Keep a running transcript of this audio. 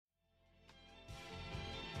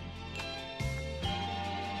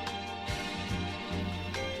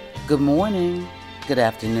Good morning, good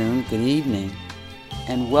afternoon, good evening,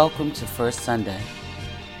 and welcome to First Sunday,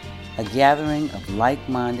 a gathering of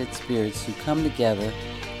like-minded spirits who come together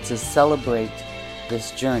to celebrate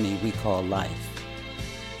this journey we call life.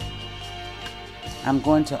 I'm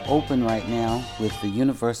going to open right now with the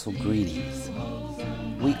universal greetings.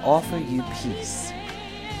 We offer you peace.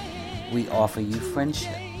 We offer you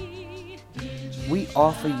friendship. We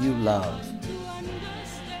offer you love.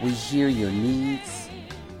 We hear your needs.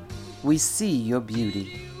 We see your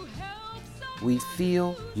beauty. We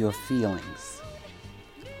feel your feelings.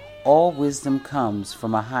 All wisdom comes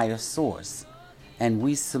from a higher source, and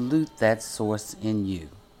we salute that source in you.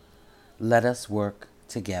 Let us work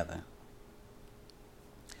together.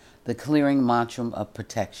 The clearing mantra of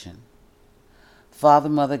protection. Father,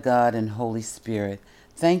 Mother, God, and Holy Spirit,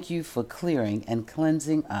 thank you for clearing and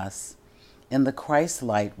cleansing us in the Christ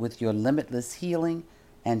light with your limitless healing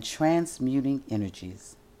and transmuting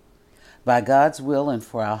energies. By God's will and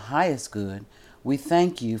for our highest good, we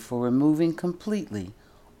thank you for removing completely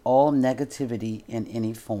all negativity in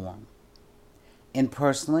any form.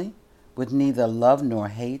 Impersonally, with neither love nor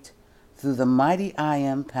hate, through the mighty I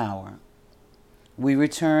Am power, we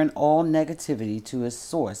return all negativity to its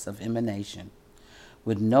source of emanation,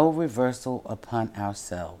 with no reversal upon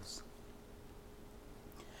ourselves,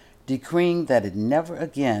 decreeing that it never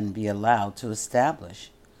again be allowed to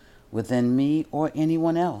establish within me or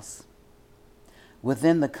anyone else.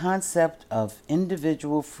 Within the concept of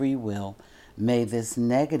individual free will, may this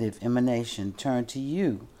negative emanation turn to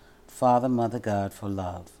you, Father, Mother, God, for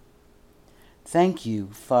love. Thank you,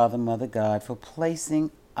 Father, Mother, God, for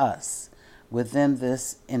placing us within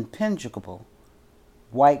this impenetrable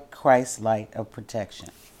white Christ light of protection.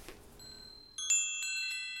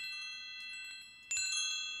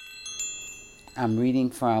 I'm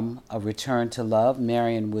reading from A Return to Love,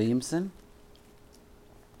 Marianne Williamson.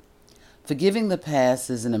 Forgiving the past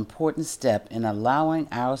is an important step in allowing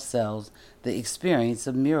ourselves the experience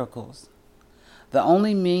of miracles. The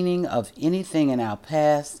only meaning of anything in our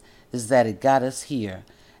past is that it got us here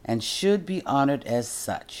and should be honored as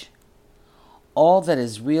such. All that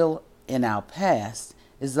is real in our past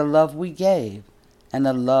is the love we gave and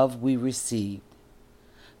the love we received.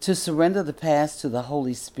 To surrender the past to the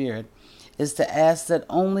Holy Spirit is to ask that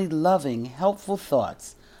only loving, helpful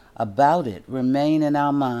thoughts about it remain in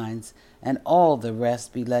our minds and all the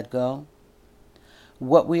rest be let go.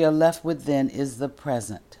 What we are left with then is the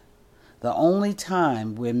present, the only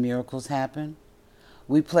time where miracles happen.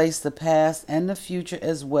 We place the past and the future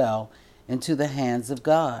as well into the hands of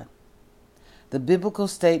God. The biblical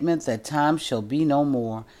statement that time shall be no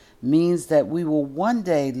more means that we will one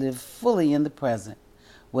day live fully in the present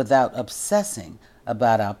without obsessing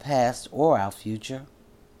about our past or our future.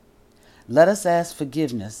 Let us ask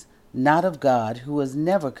forgiveness, not of God, who has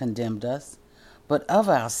never condemned us, but of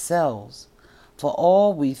ourselves, for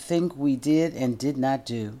all we think we did and did not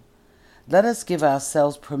do. Let us give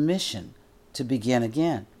ourselves permission to begin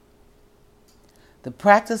again. The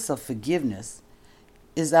practice of forgiveness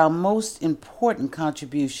is our most important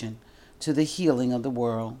contribution to the healing of the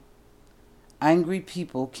world. Angry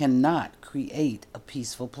people cannot create a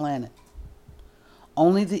peaceful planet.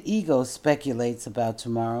 Only the ego speculates about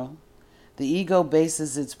tomorrow. The ego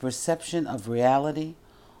bases its perception of reality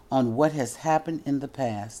on what has happened in the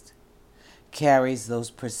past, carries those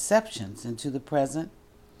perceptions into the present,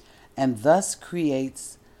 and thus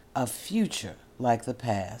creates a future like the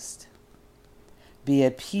past. Be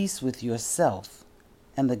at peace with yourself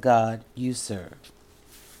and the God you serve.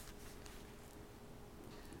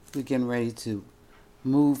 We're getting ready to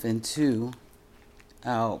move into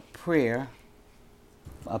our prayer,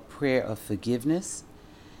 a prayer of forgiveness.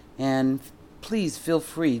 And please feel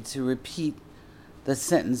free to repeat the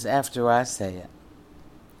sentence after I say it.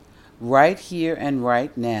 Right here and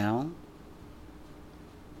right now,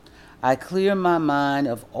 I clear my mind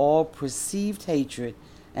of all perceived hatred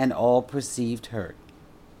and all perceived hurt.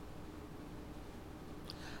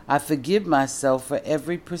 I forgive myself for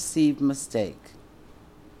every perceived mistake,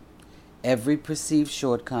 every perceived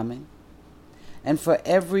shortcoming, and for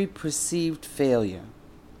every perceived failure.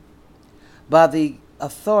 By the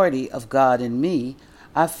authority of God in me,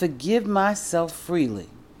 I forgive myself freely,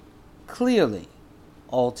 clearly,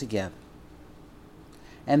 altogether.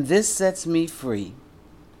 And this sets me free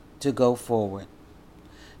to go forward,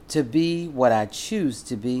 to be what I choose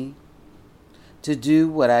to be, to do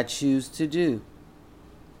what I choose to do,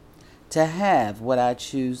 to have what I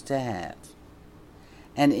choose to have.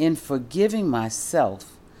 And in forgiving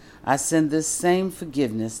myself, I send this same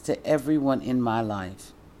forgiveness to everyone in my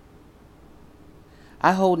life.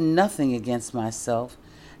 I hold nothing against myself,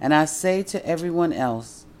 and I say to everyone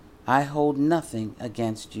else, I hold nothing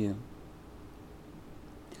against you.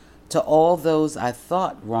 To all those I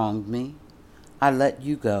thought wronged me, I let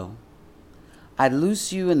you go. I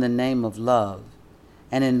loose you in the name of love,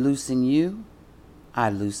 and in loosing you, I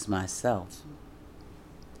loose myself.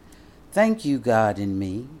 Thank you, God, in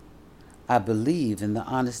me. I believe in the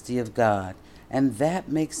honesty of God, and that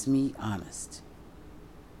makes me honest.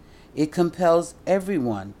 It compels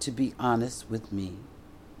everyone to be honest with me.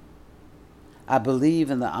 I believe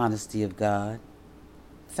in the honesty of God.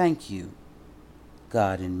 Thank you,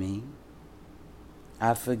 God in me.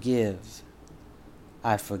 I forgive.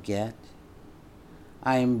 I forget.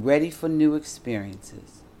 I am ready for new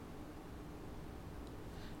experiences.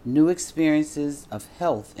 New experiences of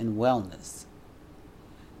health and wellness.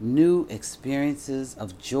 New experiences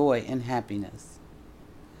of joy and happiness.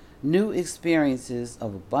 New experiences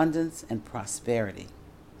of abundance and prosperity.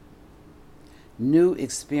 New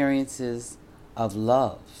experiences of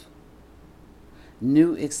love.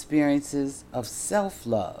 New experiences of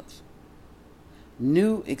self-love.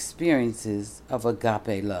 New experiences of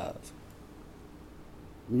agape love.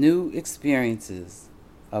 New experiences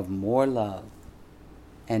of more love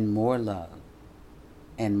and more love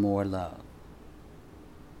and more love.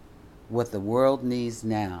 What the world needs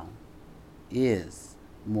now is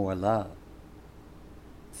more love.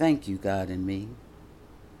 Thank you, God in me.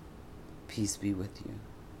 Peace be with you.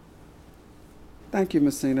 Thank you,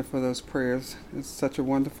 Messina, for those prayers. It's such a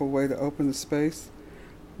wonderful way to open the space.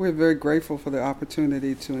 We're very grateful for the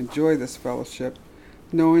opportunity to enjoy this fellowship,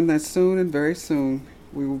 knowing that soon and very soon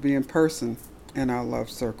we will be in person in our love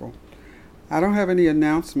circle. I don't have any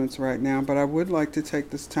announcements right now, but I would like to take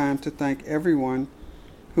this time to thank everyone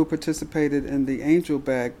who participated in the Angel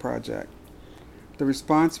Bag Project. The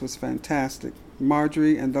response was fantastic.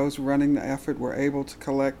 Marjorie and those running the effort were able to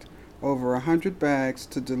collect over 100 bags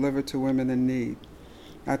to deliver to women in need.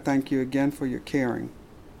 I thank you again for your caring.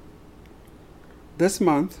 This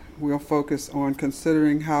month, we'll focus on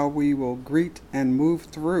considering how we will greet and move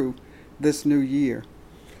through this new year.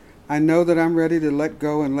 I know that I'm ready to let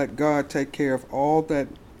go and let God take care of all that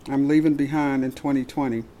I'm leaving behind in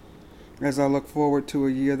 2020, as I look forward to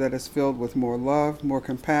a year that is filled with more love, more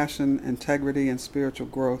compassion, integrity, and spiritual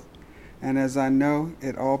growth, and as I know,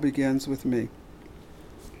 it all begins with me.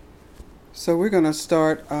 So we're going to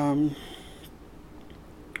start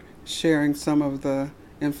sharing some of the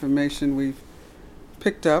information we've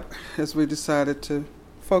picked up as we decided to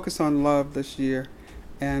focus on love this year.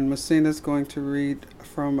 And Messina's going to read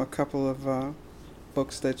from a couple of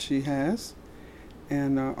books that she has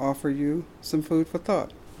and offer you some food for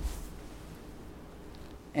thought.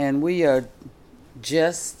 And we are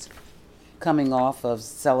just coming off of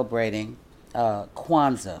celebrating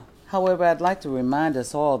Kwanzaa. However, I'd like to remind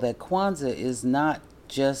us all that Kwanzaa is not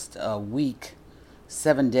just a week,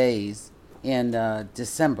 7 days in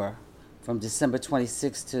December, from December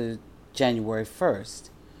 26th to January 1st.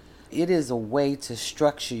 It is a way to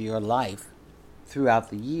structure your life throughout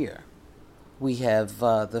the year. We have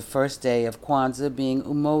the first day of Kwanzaa being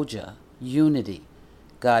Umoja, unity.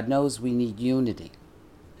 God knows we need unity.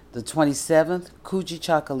 The 27th,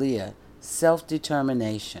 Kujichagulia,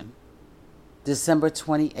 self-determination. December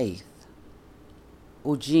 28th,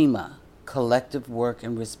 Ujima, collective work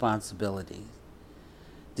and responsibilities.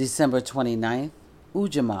 December 29th,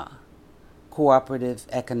 Ujamaa, cooperative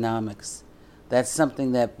economics. That's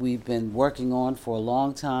something that we've been working on for a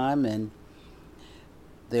long time, and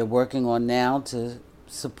they're working on now to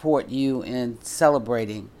support you in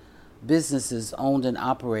celebrating businesses owned and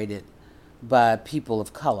operated by people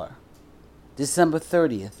of color. December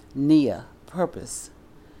 30th, Nia, purpose.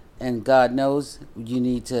 And God knows you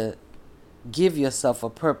need to give yourself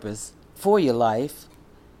a purpose for your life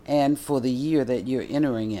and for the year that you're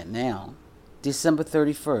entering it now. December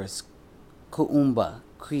 31st, Kuumba,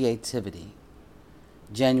 creativity.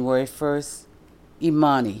 January 1st,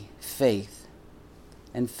 Imani, faith.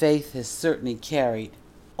 And faith has certainly carried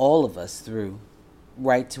all of us through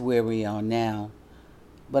right to where we are now.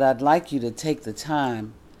 But I'd like you to take the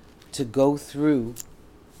time to go through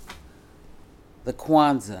the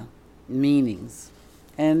Kwanzaa meanings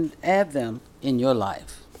and add them in your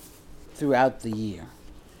life throughout the year.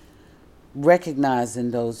 Recognizing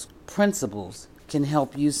those principles can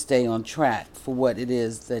help you stay on track for what it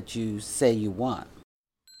is that you say you want.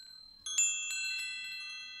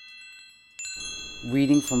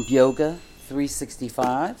 Reading from Yoga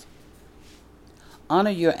 365. Honor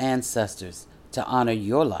your ancestors to honor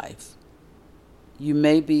your life. You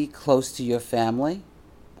may be close to your family,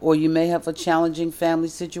 or you may have a challenging family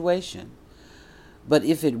situation. But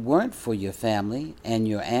if it weren't for your family and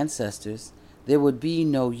your ancestors, there would be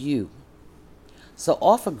no you. So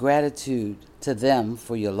offer gratitude to them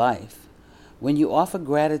for your life. When you offer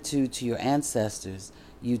gratitude to your ancestors,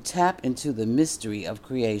 you tap into the mystery of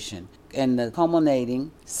creation and the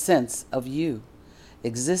culminating sense of you,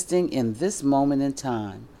 existing in this moment in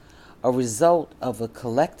time, a result of the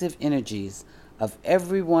collective energies of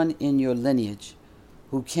everyone in your lineage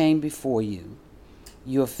who came before you.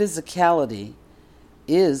 Your physicality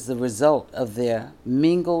is the result of their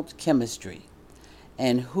mingled chemistry,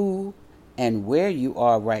 and who and where you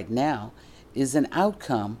are right now is an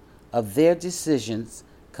outcome of their decisions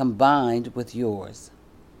combined with yours.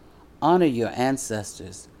 Honor your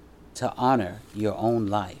ancestors to honor your own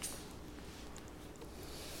life.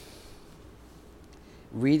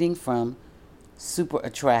 Reading from Super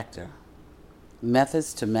Attractor: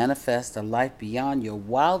 Methods to Manifest a Life Beyond Your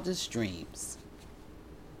Wildest Dreams.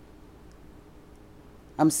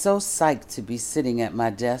 I'm so psyched to be sitting at my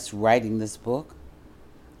desk writing this book.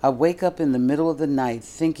 I wake up in the middle of the night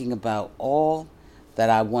thinking about all that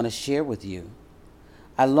I want to share with you.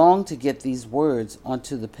 I long to get these words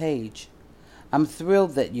onto the page. I'm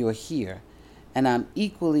thrilled that you're here, and I'm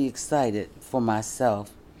equally excited for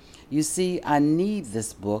myself. You see, I need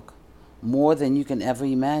this book more than you can ever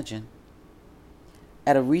imagine.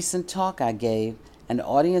 At a recent talk I gave, an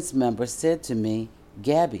audience member said to me,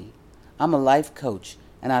 "Gabby, I'm a life coach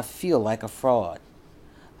and I feel like a fraud.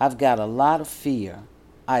 I've got a lot of fear.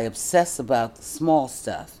 I obsess about the small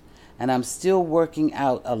stuff, and I'm still working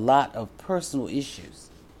out a lot of personal issues.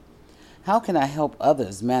 How can I help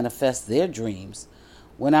others manifest their dreams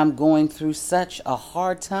when I'm going through such a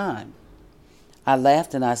hard time?" I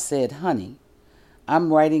laughed and I said, "Honey,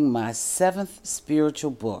 I'm writing my 7th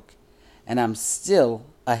spiritual book, and I'm still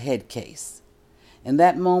a head case." In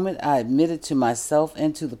that moment, I admitted to myself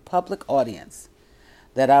and to the public audience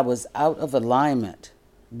that I was out of alignment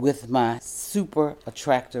with my super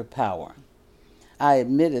attractor power. I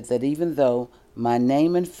admitted that even though my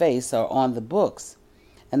name and face are on the books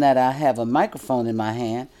and that I have a microphone in my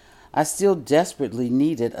hand, I still desperately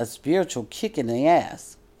needed a spiritual kick in the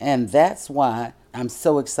ass. And that's why I'm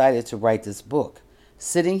so excited to write this book.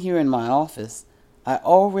 Sitting here in my office, I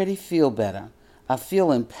already feel better. I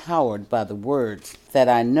feel empowered by the words that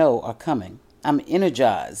I know are coming. I'm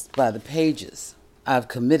energized by the pages I've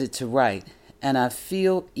committed to write, and I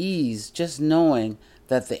feel ease just knowing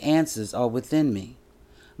that the answers are within me.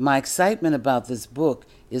 My excitement about this book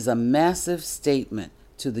is a massive statement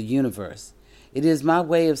to the universe. It is my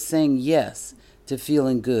way of saying yes to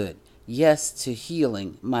feeling good, yes to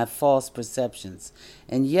healing my false perceptions,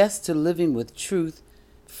 and yes to living with truth,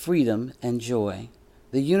 freedom, and joy.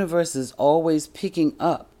 The universe is always picking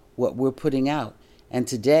up what we're putting out, and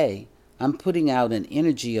today I'm putting out an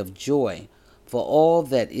energy of joy for all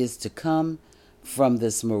that is to come from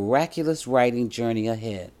this miraculous writing journey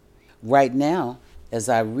ahead. Right now, as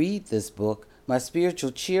I read this book, my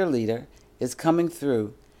spiritual cheerleader is coming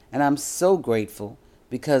through, and I'm so grateful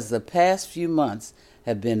because the past few months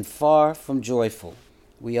have been far from joyful.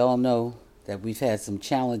 We all know that we've had some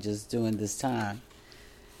challenges during this time,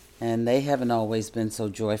 and they haven't always been so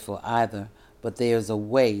joyful either, but there's a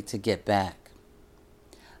way to get back.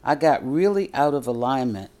 I got really out of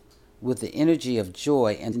alignment with the energy of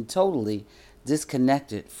joy and totally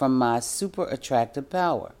disconnected from my super attractive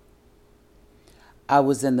power. I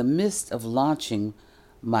was in the midst of launching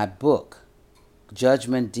my book,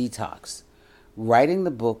 Judgment Detox. Writing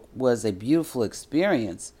the book was a beautiful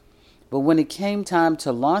experience, but when it came time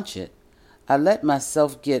to launch it, I let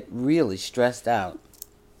myself get really stressed out.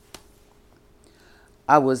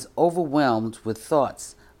 I was overwhelmed with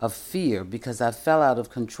thoughts of fear because I felt out of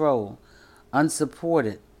control,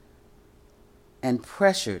 unsupported, and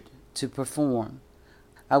pressured to perform.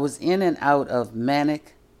 I was in and out of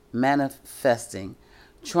manic manifesting,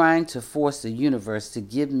 trying to force the universe to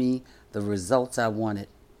give me the results I wanted.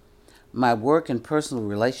 My work and personal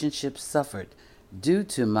relationships suffered due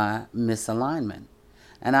to my misalignment,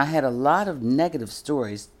 and I had a lot of negative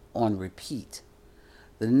stories on repeat.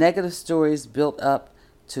 The negative stories built up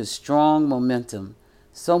to strong momentum,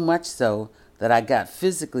 so much so that I got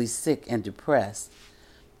physically sick and depressed.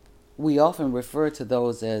 We often refer to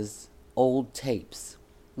those as old tapes.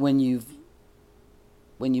 When you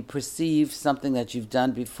perceive something that you've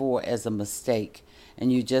done before as a mistake,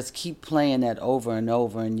 and you just keep playing that over and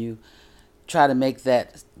over, and you try to make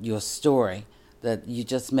that your story, that you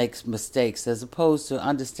just make mistakes, as opposed to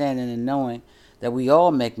understanding and knowing that we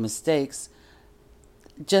all make mistakes.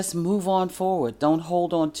 Just move on forward. Don't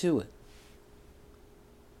hold on to it.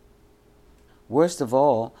 Worst of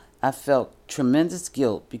all, I felt tremendous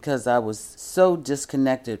guilt because I was so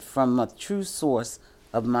disconnected from a true source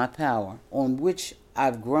of my power, on which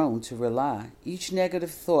I've grown to rely. Each negative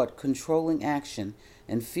thought controlling action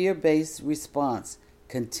and fear-based response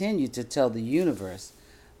continued to tell the universe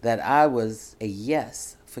that I was a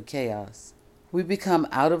yes for chaos. We become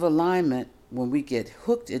out of alignment when we get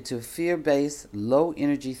hooked into fear-based,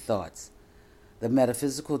 low-energy thoughts. The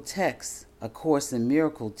metaphysical text, A Course in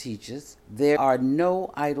Miracles, teaches there are no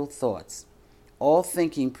idle thoughts. All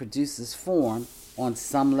thinking produces form on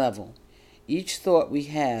some level. Each thought we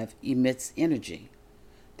have emits energy.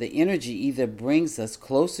 The energy either brings us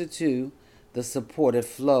closer to the supportive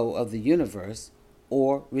flow of the universe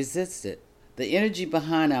or resists it. The energy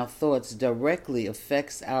behind our thoughts directly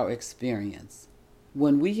affects our experience.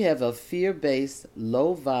 When we have a fear-based,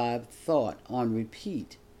 low-vibe thought on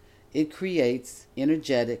repeat, it creates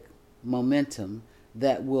energetic momentum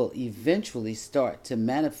that will eventually start to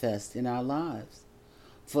manifest in our lives.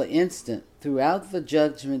 For instance, throughout the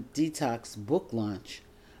Judgment Detox book launch,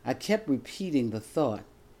 I kept repeating the thought,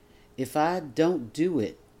 if I don't do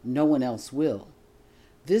it, no one else will.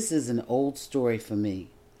 This is an old story for me.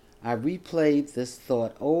 I replayed this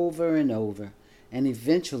thought over and over, and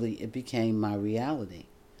eventually it became my reality.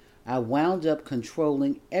 I wound up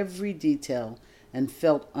controlling every detail and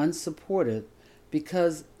felt unsupported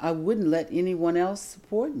because I wouldn't let anyone else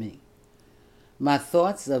support me. My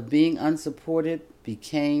thoughts of being unsupported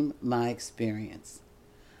became my experience.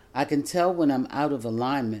 I can tell when I'm out of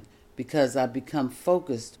alignment because I become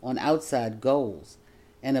focused on outside goals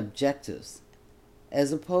and objectives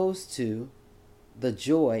as opposed to the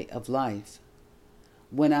joy of life.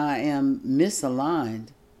 When I am misaligned,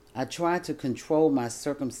 I try to control my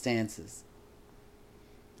circumstances.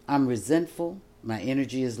 I'm resentful, my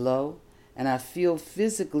energy is low, and I feel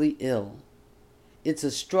physically ill. It's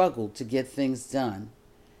a struggle to get things done,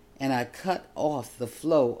 and I cut off the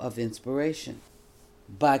flow of inspiration.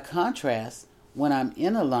 By contrast, when I'm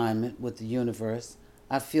in alignment with the universe,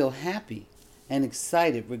 I feel happy and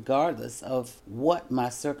excited regardless of what my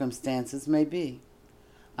circumstances may be.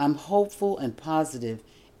 I'm hopeful and positive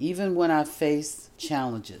even when I face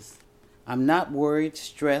challenges. I'm not worried,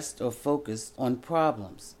 stressed, or focused on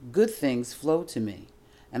problems. Good things flow to me,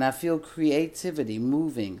 and I feel creativity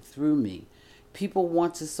moving through me. People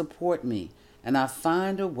want to support me, and I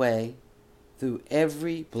find a way through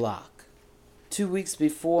every block. 2 weeks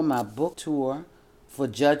before my book tour for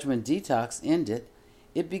Judgment Detox ended,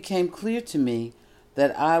 it became clear to me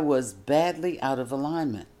that I was badly out of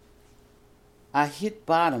alignment. I hit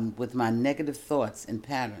bottom with my negative thoughts and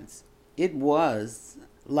patterns. It was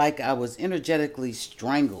like I was energetically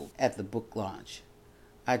strangled at the book launch.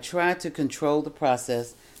 I tried to control the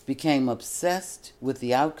process, became obsessed with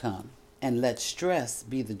the outcome, and let stress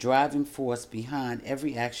be the driving force behind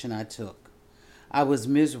every action I took. I was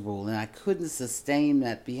miserable and I couldn't sustain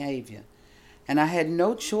that behavior, and I had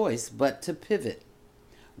no choice but to pivot.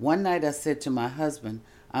 One night I said to my husband,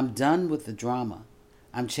 I'm done with the drama.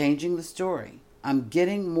 I'm changing the story. I'm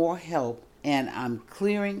getting more help, and I'm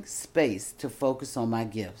clearing space to focus on my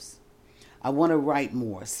gifts. I want to write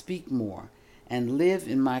more, speak more, and live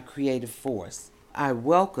in my creative force. I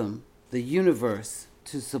welcome the universe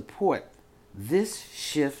to support this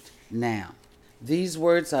shift now. These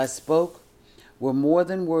words I spoke were more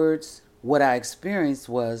than words. What I experienced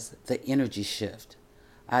was the energy shift.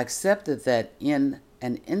 I accepted that in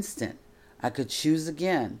an instant I could choose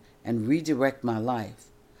again and redirect my life.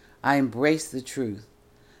 I embraced the truth.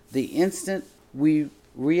 The instant we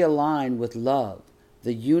realign with love,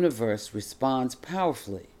 the universe responds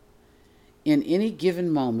powerfully. In any given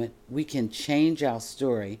moment, we can change our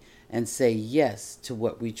story and say yes to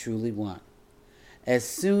what we truly want. As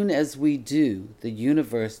soon as we do, the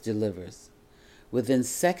universe delivers. Within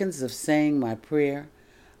seconds of saying my prayer,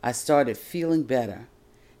 I started feeling better,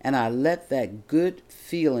 and I let that good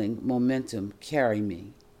feeling momentum carry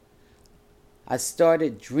me. I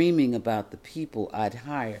started dreaming about the people I'd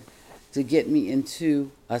hire to get me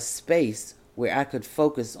into a space where I could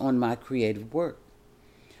focus on my creative work.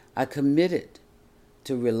 I committed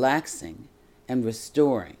to relaxing and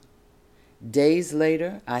restoring. Days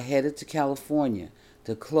later, I headed to California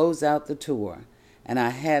to close out the tour, and I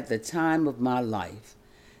had the time of my life.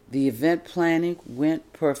 The event planning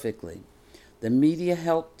went perfectly. The media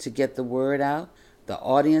helped to get the word out. The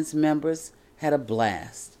audience members had a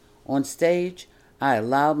blast. On stage, I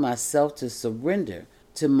allowed myself to surrender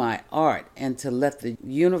to my art and to let the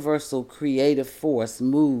universal creative force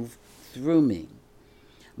move through me.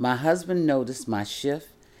 My husband noticed my shift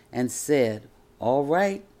and said, "All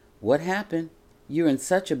right, what happened?" "You're in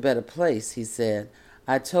such a better place," he said.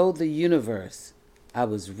 "I told the universe I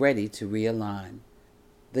was ready to realign."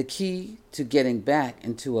 The key to getting back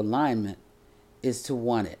into alignment is to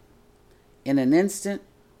want it. In an instant,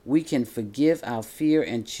 we can forgive our fear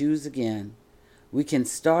and choose again. We can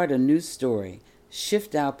start a new story,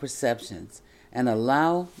 shift our perceptions, and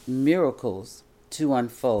allow miracles to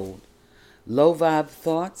unfold. Low vibe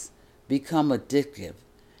thoughts become addictive,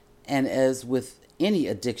 and as with any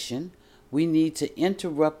addiction, we need to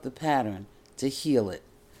interrupt the pattern to heal it.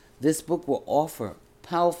 This book will offer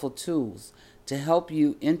powerful tools to help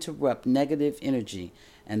you interrupt negative energy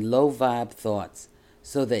and low vibe thoughts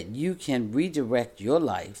so that you can redirect your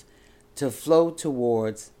life to flow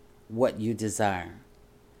towards what you desire.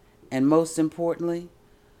 And most importantly,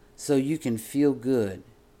 so you can feel good,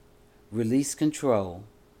 release control,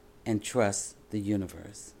 and trust the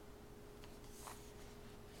universe.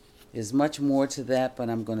 There's much more to that, but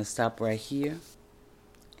I'm going to stop right here.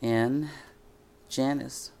 And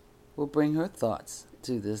Janice will bring her thoughts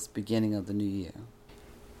to this beginning of the new year.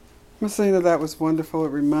 Messina, that was wonderful. It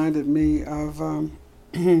reminded me of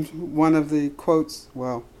one of the quotes,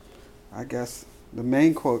 well, I guess the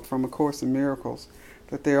main quote from A Course in Miracles,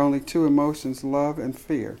 that there are only two emotions, love and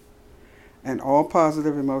fear. And all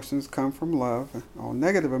positive emotions come from love, and all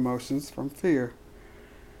negative emotions from fear.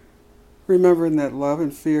 Remembering that love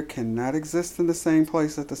and fear cannot exist in the same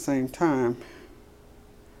place at the same time.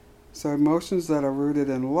 So emotions that are rooted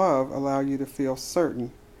in love allow you to feel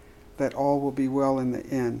certain that all will be well in the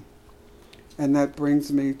end. And that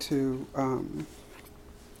brings me to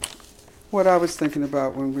what I was thinking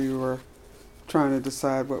about when we were trying to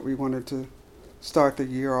decide what we wanted to start the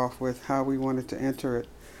year off with, how we wanted to enter it.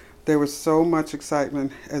 There was so much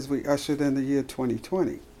excitement as we ushered in the year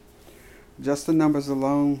 2020. Just the numbers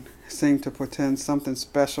alone seemed to portend something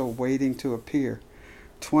special waiting to appear.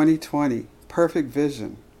 2020, perfect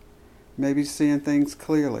vision, maybe seeing things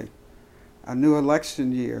clearly. A new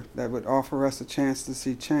election year that would offer us a chance to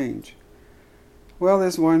see change. Well,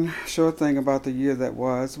 there's one sure thing about the year that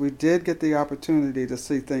was. We did get the opportunity to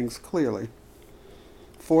see things clearly.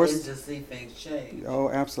 And to see things change. Oh,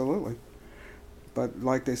 absolutely. But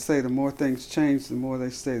like they say, the more things change, the more they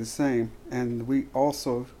stay the same. And we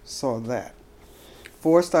also saw that.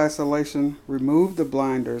 Forced isolation removed the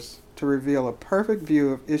blinders to reveal a perfect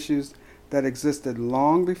view of issues that existed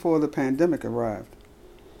long before the pandemic arrived.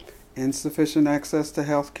 Insufficient access to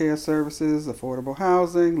health care services, affordable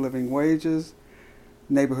housing, living wages,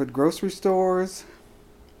 neighborhood grocery stores,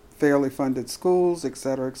 fairly funded schools,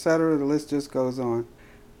 etc., etc. The list just goes on.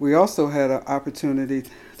 We also had an opportunity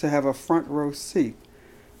to have a front row seat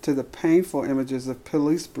to the painful images of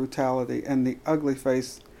police brutality and the ugly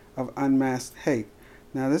face of unmasked hate.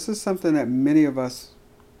 Now, this is something that many of us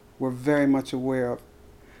were very much aware of,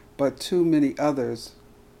 but too many others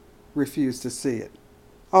refused to see it.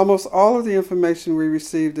 Almost all of the information we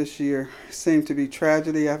received this year seemed to be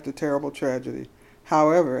tragedy after terrible tragedy.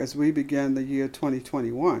 However, as we begin the year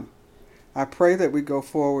 2021, I pray that we go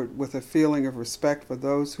forward with a feeling of respect for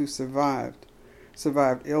those who survived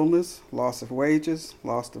illness, loss of wages,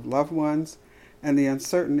 loss of loved ones, and the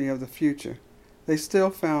uncertainty of the future. They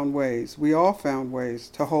still found ways, we all found ways,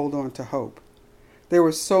 to hold on to hope. There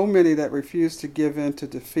were so many that refused to give in to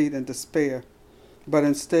defeat and despair, but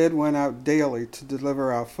instead went out daily to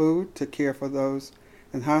deliver our food, to care for those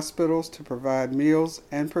in hospitals, to provide meals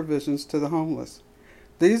and provisions to the homeless.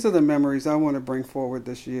 These are the memories I want to bring forward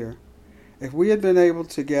this year. If we had been able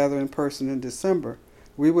to gather in person in December,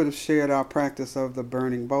 we would have shared our practice of the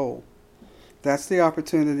burning bowl. That's the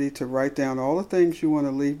opportunity to write down all the things you want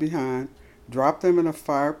to leave behind, drop them in a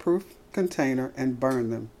fireproof container, and burn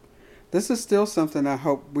them. This is still something I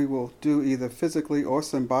hope we will do either physically or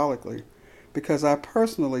symbolically, because I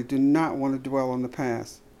personally do not want to dwell on the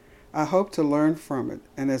past. I hope to learn from it,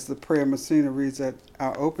 and as the prayer Messina reads at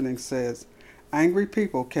our opening says, angry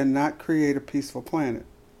people cannot create a peaceful planet.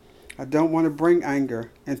 I don't want to bring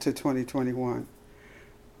anger into 2021.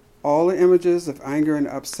 All the images of anger and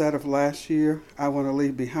upset of last year, I want to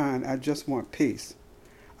leave behind. I just want peace.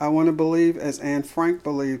 I want to believe as Anne Frank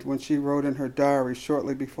believed when she wrote in her diary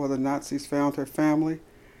shortly before the Nazis found her family.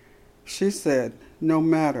 She said, "No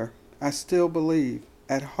matter, I still believe,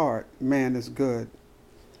 at heart, man is good."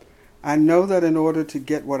 I know that in order to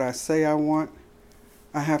get what I say I want,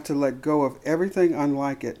 I have to let go of everything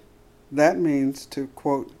unlike it. That means, to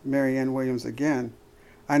quote Marianne Williams again,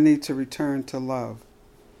 I need to return to love.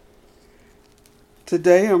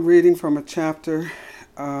 Today I'm reading from a chapter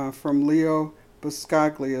from Leo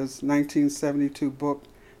Buscaglia's 1972 book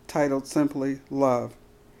titled simply Love.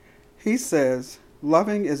 He says,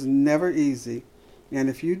 loving is never easy, and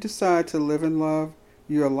if you decide to live in love,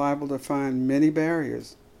 you are liable to find many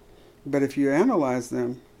barriers. But if you analyze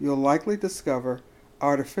them, you'll likely discover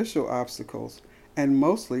artificial obstacles, and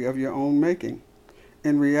mostly of your own making.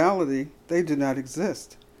 In reality, they do not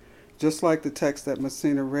exist. Just like the text that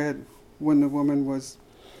Messina read when the woman was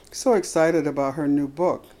so excited about her new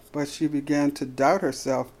book, but she began to doubt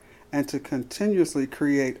herself and to continuously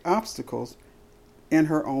create obstacles in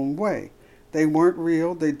her own way. They weren't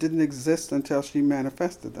real, they didn't exist until she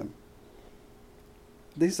manifested them.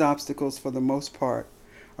 These obstacles, for the most part,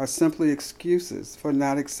 are simply excuses for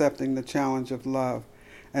not accepting the challenge of love,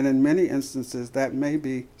 and in many instances that may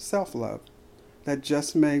be self-love. That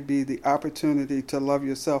just may be the opportunity to love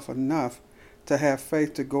yourself enough to have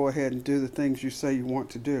faith to go ahead and do the things you say you want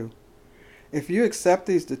to do. If you accept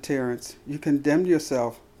these deterrents, you condemn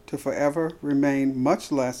yourself to forever remain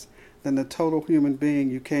much less than the total human being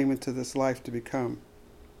you came into this life to become.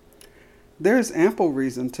 There is ample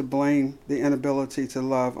reason to blame the inability to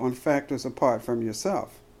love on factors apart from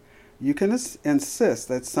yourself. You can insist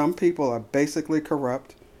that some people are basically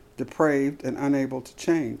corrupt, depraved, and unable to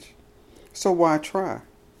change. So why try?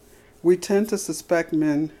 We tend to suspect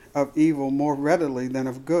men of evil more readily than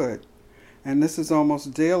of good, and this is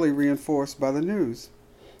almost daily reinforced by the news.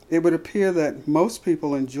 It would appear that most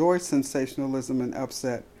people enjoy sensationalism and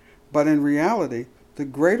upset, but in reality, the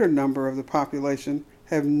greater number of the population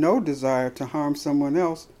have no desire to harm someone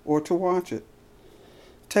else or to watch it.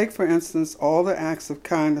 Take, for instance, all the acts of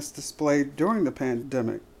kindness displayed during the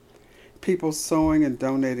pandemic. People sewing and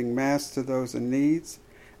donating masks to those in need,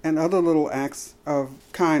 and other little acts of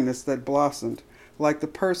kindness that blossomed, like the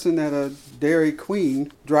person at a Dairy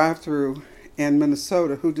Queen drive-thru in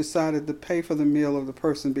Minnesota who decided to pay for the meal of the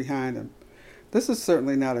person behind him. This is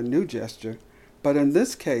certainly not a new gesture, but in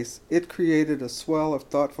this case, it created a swell of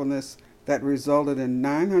thoughtfulness that resulted in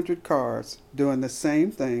 900 cars doing the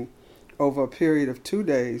same thing over a period of 2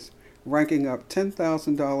 days, ranking up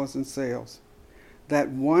 $10,000 in sales. That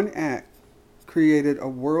one act created a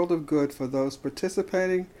world of good for those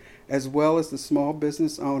participating, as well as the small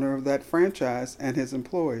business owner of that franchise and his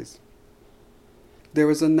employees. There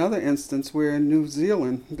was another instance where in New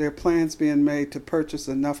Zealand, there are plans being made to purchase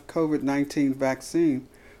enough COVID-19 vaccine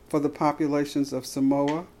for the populations of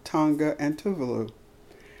Samoa, Tonga, and Tuvalu.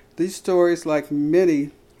 These stories, like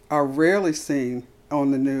many, are rarely seen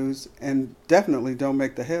on the news and definitely don't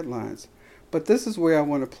make the headlines. But this is where I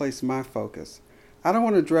want to place my focus. I don't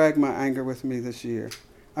want to drag my anger with me this year.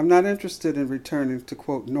 I'm not interested in returning to,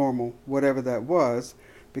 quote, normal, whatever that was,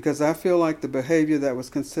 because I feel like the behavior that was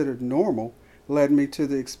considered normal led me to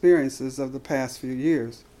the experiences of the past few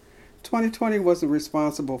years. 2020 wasn't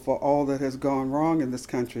responsible for all that has gone wrong in this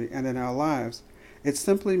country and in our lives. It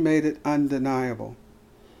simply made it undeniable.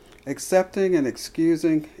 Accepting and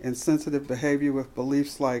excusing insensitive behavior with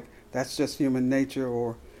beliefs like that's just human nature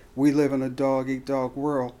or we live in a dog-eat-dog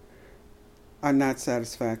world are not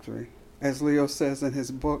satisfactory. As Leo says in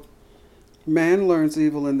his book, man learns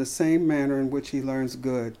evil in the same manner in which he learns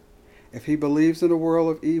good. If he believes in a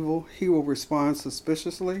world of evil, he will respond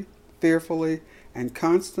suspiciously, fearfully, and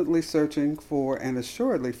constantly searching for and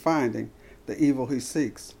assuredly finding the evil he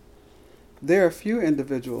seeks. There are few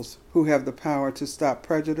individuals who have the power to stop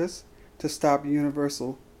prejudice, to stop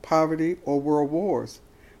universal poverty or world wars.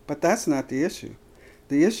 But that's not the issue.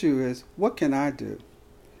 The issue is, what can I do?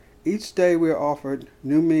 Each day we are offered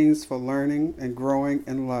new means for learning and growing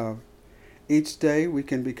in love. Each day we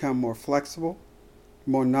can become more flexible,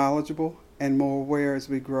 more knowledgeable, and more aware as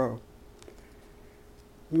we grow.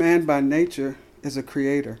 Man by nature is a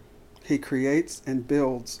creator. He creates and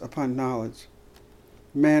builds upon knowledge.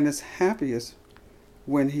 Man is happiest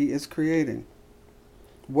when he is creating.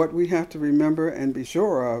 What we have to remember and be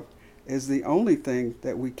sure of is the only thing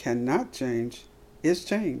that we cannot change is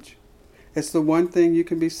change. It's the one thing you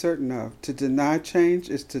can be certain of. To deny change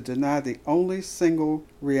is to deny the only single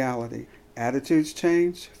reality. Attitudes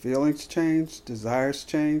change, feelings change, desires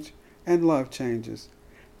change, and love changes.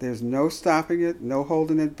 There's no stopping it, no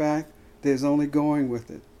holding it back. There's only going with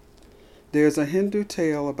it. There's a Hindu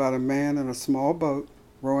tale about a man in a small boat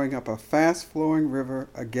rowing up a fast-flowing river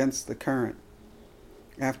against the current.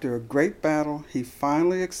 After a great battle, he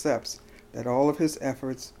finally accepts that all of his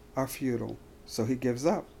efforts are futile, so he gives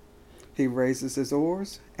up. He raises his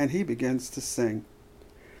oars, and he begins to sing.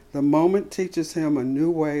 The moment teaches him a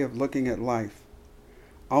new way of looking at life.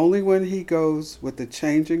 Only when he goes with the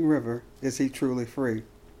changing river is he truly free.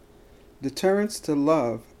 Deterrents to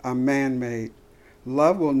love are man-made.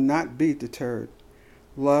 Love will not be deterred.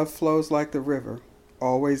 Love flows like the river,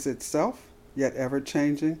 always itself, yet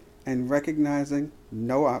ever-changing, and recognizing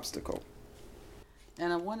no obstacle.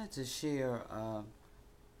 And I wanted to share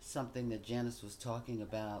something that Janice was talking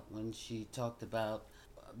about when she talked about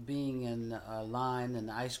being in a line, an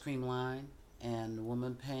ice cream line, and the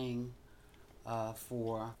woman paying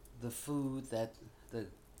for the food that the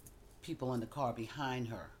people in the car behind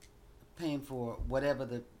her, paying for whatever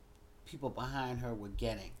the people behind her were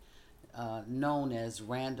getting, known as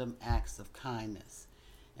random acts of kindness.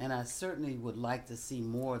 And I certainly would like to see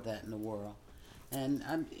more of that in the world.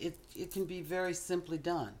 And it can be very simply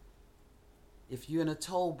done. If you're in a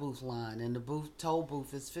toll booth line and the toll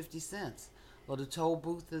booth is 50 cents or the toll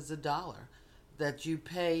booth is $1, that you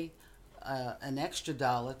pay an extra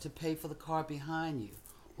dollar to pay for the car behind you,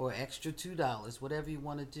 or extra $2, whatever you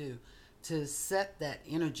want to do, to set that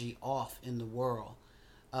energy off in the world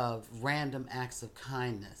of random acts of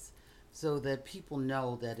kindness, so that people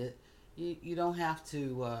know that you don't have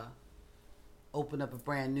to open up a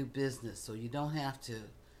brand new business, or you don't have to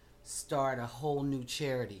start a whole new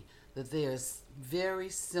charity. That there's very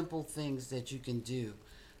simple things that you can do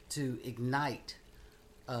to ignite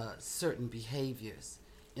certain behaviors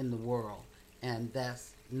in the world, and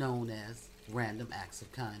that's known as random acts of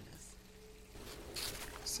kindness.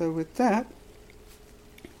 So, with that,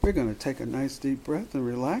 we're going to take a nice deep breath and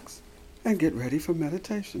relax and get ready for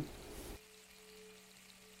meditation.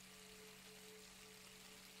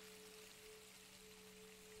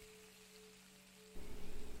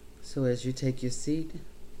 So, as you take your seat,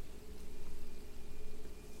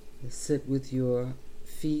 sit with your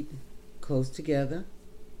feet close together.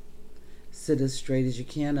 Sit as straight as you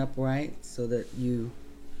can upright so that you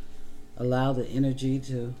allow the energy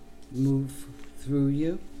to move through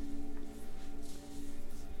you.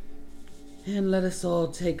 And let us all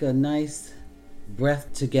take a nice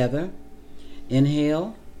breath together.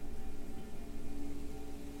 Inhale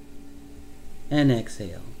and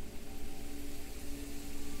exhale.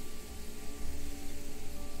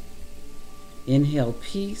 Inhale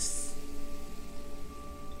peace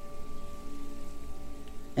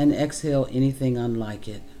and exhale anything unlike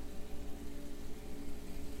it.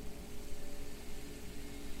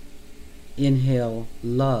 Inhale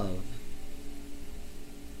love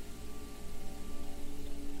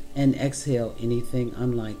and exhale anything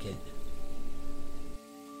unlike it.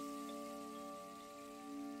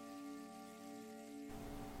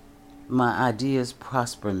 My ideas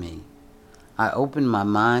prosper me. I open my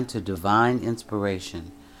mind to divine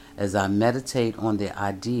inspiration as I meditate on the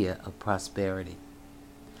idea of prosperity.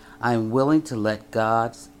 I am willing to let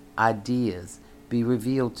God's ideas be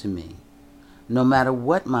revealed to me. No matter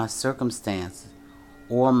what my circumstances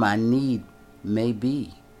or my need may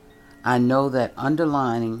be, I know that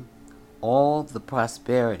underlying all the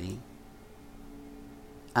prosperity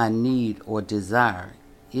I need or desire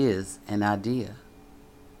is an idea.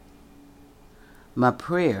 My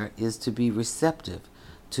prayer is to be receptive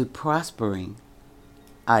to prospering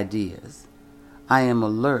ideas. I am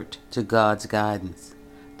alert to God's guidance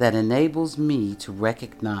that enables me to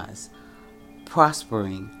recognize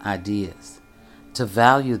prospering ideas, to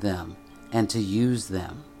value them, and to use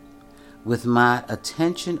them. With my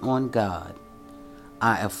attention on God,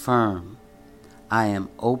 I affirm I am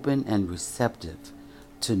open and receptive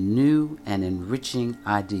to new and enriching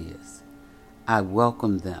ideas. I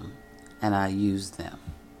welcome them and I use them.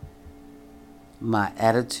 My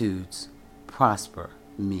attitudes prosper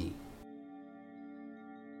me.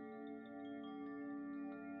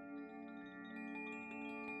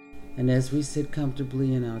 And as we sit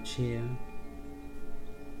comfortably in our chair,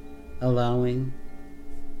 allowing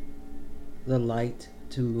the light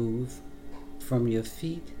to move from your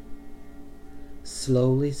feet,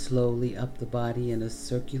 slowly up the body in a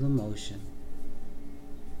circular motion.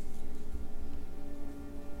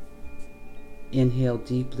 Inhale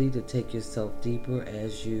deeply to take yourself deeper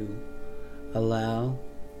as you allow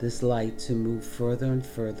this light to move further and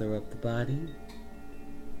further up the body.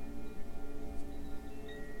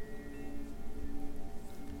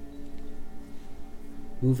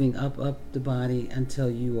 Moving up the body until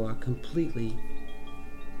you are completely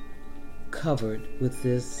covered with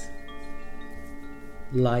this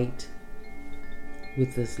light,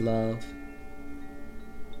 with this love,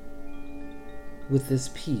 with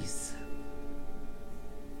this peace.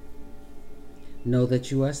 Know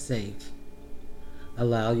that you are safe.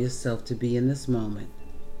 Allow yourself to be in this moment.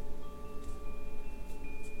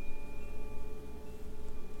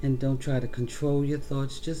 And don't try to control your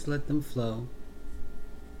thoughts, just let them flow.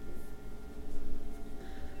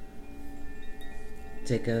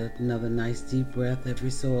 Take another nice deep breath every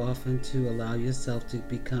so often to allow yourself to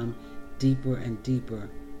become deeper and deeper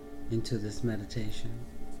into this meditation.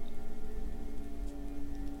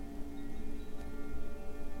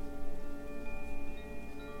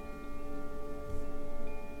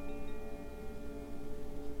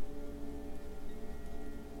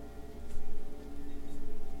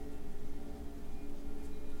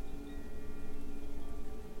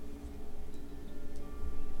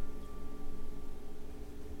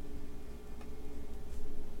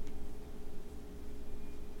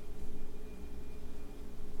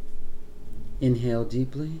 Inhale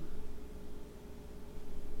deeply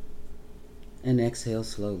and exhale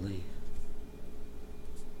slowly.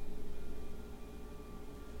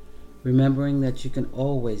 Remembering that you can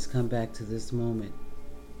always come back to this moment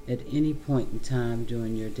at any point in time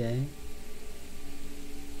during your day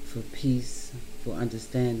for peace, for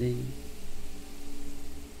understanding,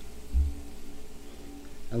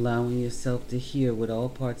 allowing yourself to hear with all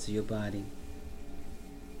parts of your body.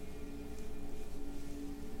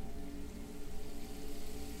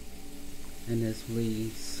 And as we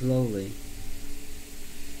slowly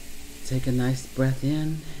take a nice breath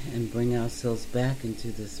in and bring ourselves back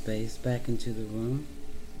into the space, back into the room,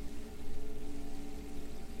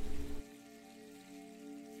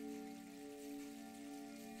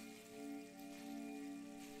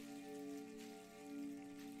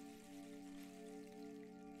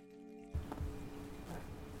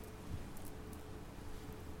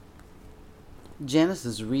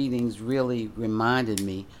 Genesis readings really reminded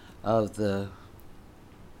me of the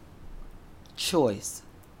choice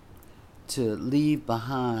to leave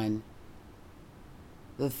behind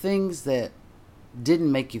the things that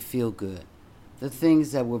didn't make you feel good, the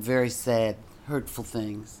things that were very sad, hurtful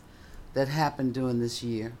things that happened during this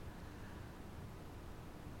year,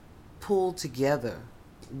 pulled together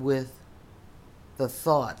with the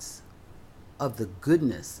thoughts of the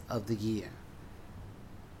goodness of the year.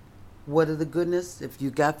 What are the goodness? If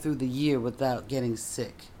you got through the year without getting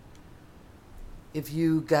sick, if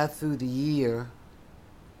you got through the year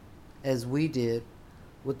as we did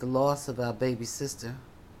with the loss of our baby sister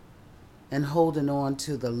and holding on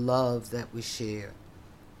to the love that we shared,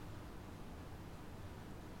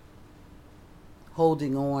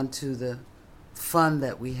 holding on to the fun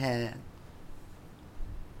that we had,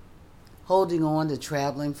 holding on to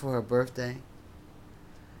traveling for her birthday,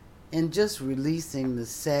 and just releasing the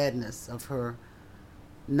sadness of her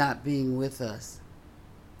not being with us.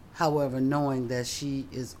 However, knowing that she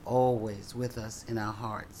is always with us in our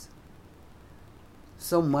hearts.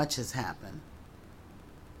 So much has happened.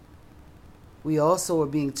 We also are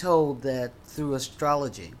being told that through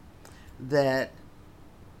astrology that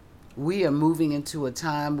we are moving into a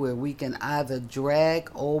time where we can either drag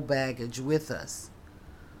old baggage with us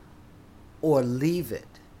or leave it.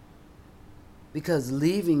 Because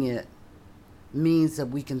leaving it means that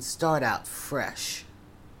we can start out fresh,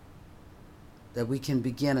 that we can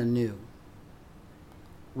begin anew.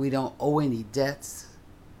 We don't owe any debts.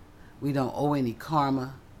 We don't owe any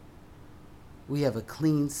karma. We have a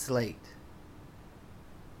clean slate.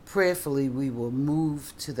 Prayerfully, we will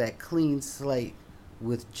move to that clean slate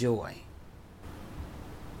with joy.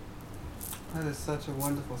 That is such a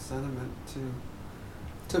wonderful sentiment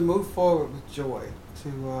to move forward with joy,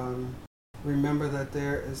 to remember that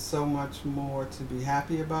there is so much more to be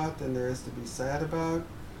happy about than there is to be sad about.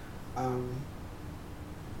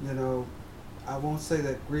 I won't say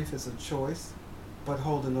that grief is a choice, but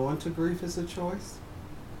holding on to grief is a choice.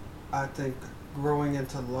 I think growing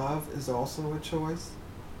into love is also a choice.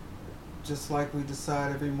 Just like we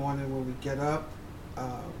decide every morning when we get up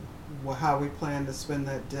how we plan to spend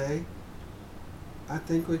that day, I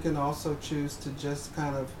think we can also choose to just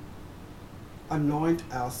kind of anoint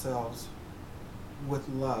ourselves with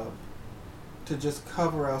love, to just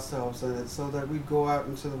cover ourselves in it so that we go out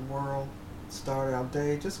into the world, start our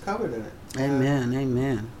day just covered in it. Amen,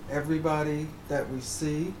 amen. Everybody that we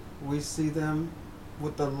see them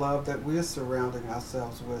with the love that we're surrounding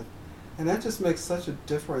ourselves with. And that just makes such a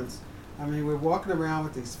difference. I mean, we're walking around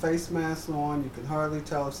with these face masks on. You can hardly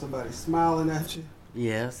tell if somebody's smiling at you.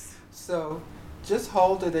 Yes. So just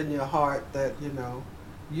hold it in your heart that,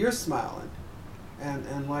 you're smiling.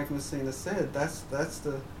 And like Messina said, that's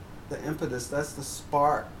the impetus, that's the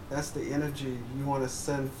spark, that's the energy you want to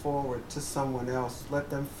send forward to someone else. Let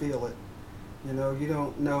them feel it. You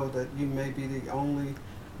don't know that you may be the only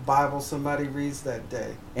Bible somebody reads that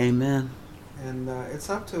day. Amen. And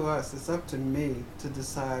it's up to us, it's up to me to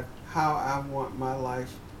decide how I want my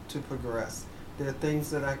life to progress. There are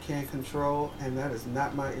things that I can't control, and that is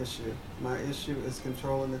not my issue. My issue is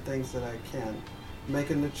controlling the things that I can.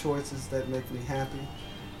 Making the choices that make me happy,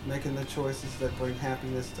 making the choices that bring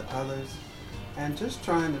happiness to others, and just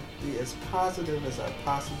trying to be as positive as I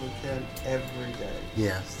possibly can every day.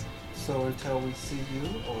 Yes. So until we see you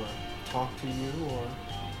or talk to you or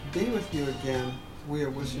be with you again, we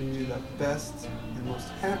are wishing you the best and most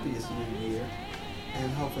happiest new year,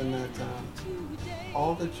 and hoping that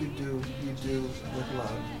all that you do with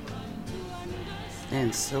love.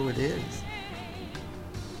 And so it is.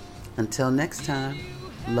 Until next time,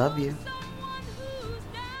 love you.